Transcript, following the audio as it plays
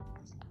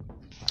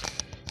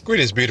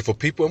Greetings, beautiful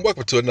people, and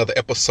welcome to another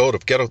episode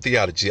of Ghetto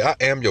Theology. I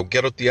am your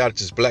Ghetto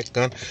Theologist, Black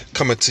Gun,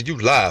 coming to you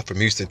live from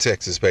Houston,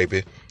 Texas,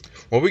 baby.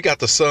 Well, we got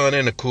the sun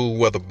and the cool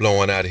weather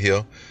blowing out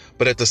here,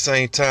 but at the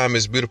same time,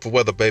 it's beautiful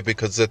weather, baby,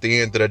 because at the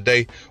end of the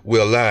day,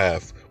 we're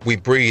alive, we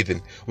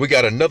breathing, we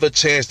got another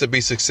chance to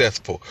be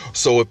successful.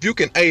 So if you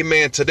can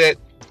amen to that,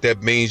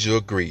 that means you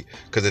agree,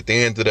 because at the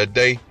end of the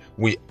day,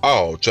 we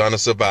all trying to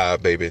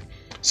survive, baby.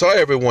 So how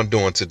everyone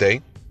doing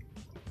today?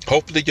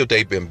 Hopefully your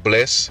day been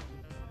blessed.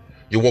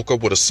 You woke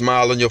up with a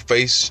smile on your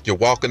face. You're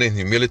walking in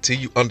humility.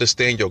 You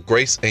understand your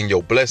grace and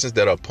your blessings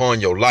that are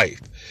upon your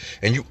life.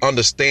 And you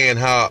understand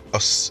how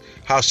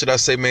should I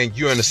say, man,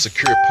 you're in a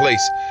secure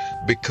place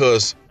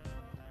because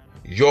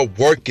your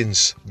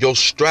workings, your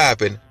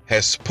striving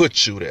has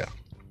put you there.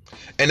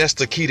 And that's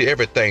the key to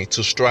everything,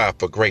 to strive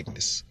for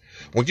greatness.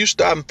 When you're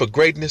striving for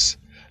greatness,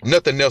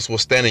 nothing else will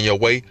stand in your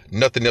way.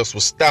 Nothing else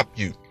will stop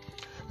you,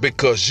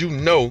 because you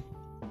know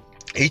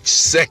each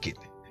second,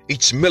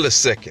 each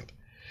millisecond,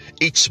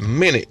 each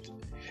minute,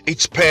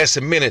 each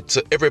passing minute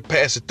to every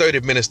passing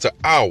 30 minutes to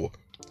hour,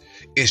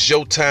 it's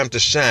your time to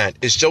shine.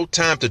 It's your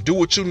time to do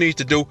what you need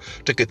to do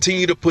to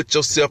continue to put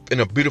yourself in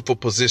a beautiful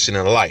position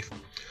in life.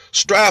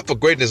 Strive for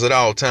greatness at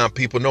all time,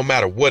 people, no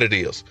matter what it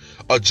is.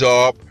 A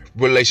job,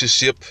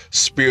 relationship,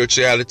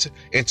 spirituality,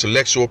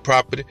 intellectual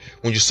property.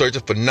 When you're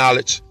searching for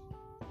knowledge,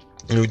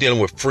 when you're dealing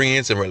with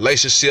friends and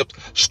relationships,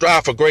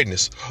 strive for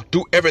greatness.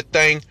 Do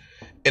everything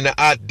in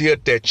the idea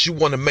that you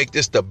want to make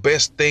this the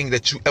best thing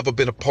that you ever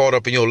been a part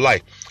of in your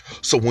life.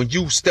 So when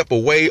you step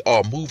away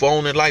or move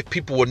on in life,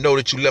 people will know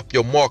that you left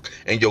your mark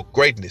and your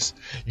greatness.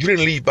 You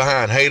didn't leave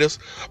behind haters,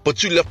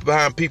 but you left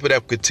behind people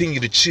that continue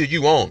to cheer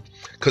you on.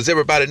 Because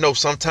everybody knows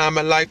sometime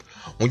in life,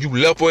 when you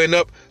leveling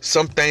up,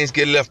 some things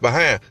get left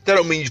behind. That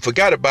don't mean you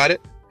forgot about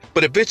it,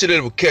 but eventually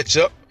it will catch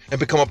up and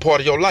become a part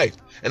of your life.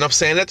 And I'm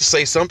saying that to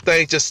say some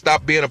things just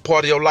stop being a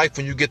part of your life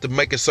when you get to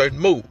making certain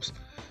moves.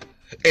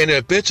 And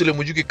eventually,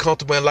 when you get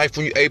comfortable in life,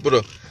 when you're able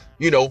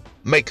to,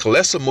 make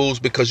lesser moves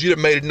because you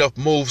done made enough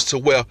moves to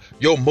where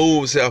your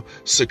moves have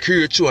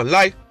secured you in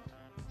life,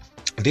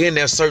 then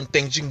there's certain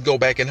things you can go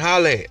back and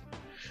holler at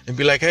and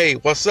be like, hey,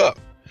 what's up?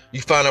 You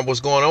find out what's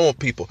going on with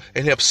people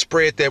and help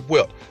spread that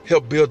wealth,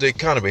 help build the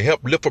economy,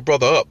 help lift a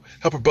brother up,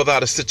 help a brother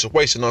out of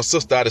situation or a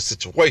sister out of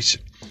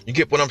situation. You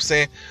get what I'm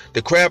saying?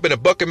 The crab in the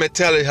bucket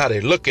mentality, how they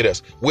look at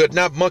us. We're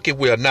not monkey,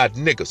 we're not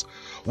niggas.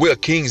 We're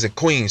kings and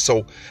queens.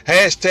 So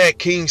hashtag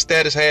king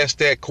status,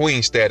 hashtag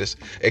queen status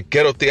at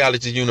Ghetto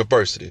Theology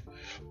University.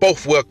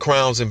 Both wear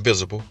crowns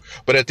invisible.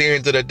 But at the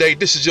end of the day,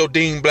 this is your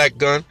Dean Black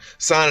Gun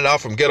signing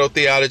off from Ghetto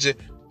Theology.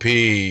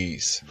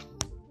 Peace.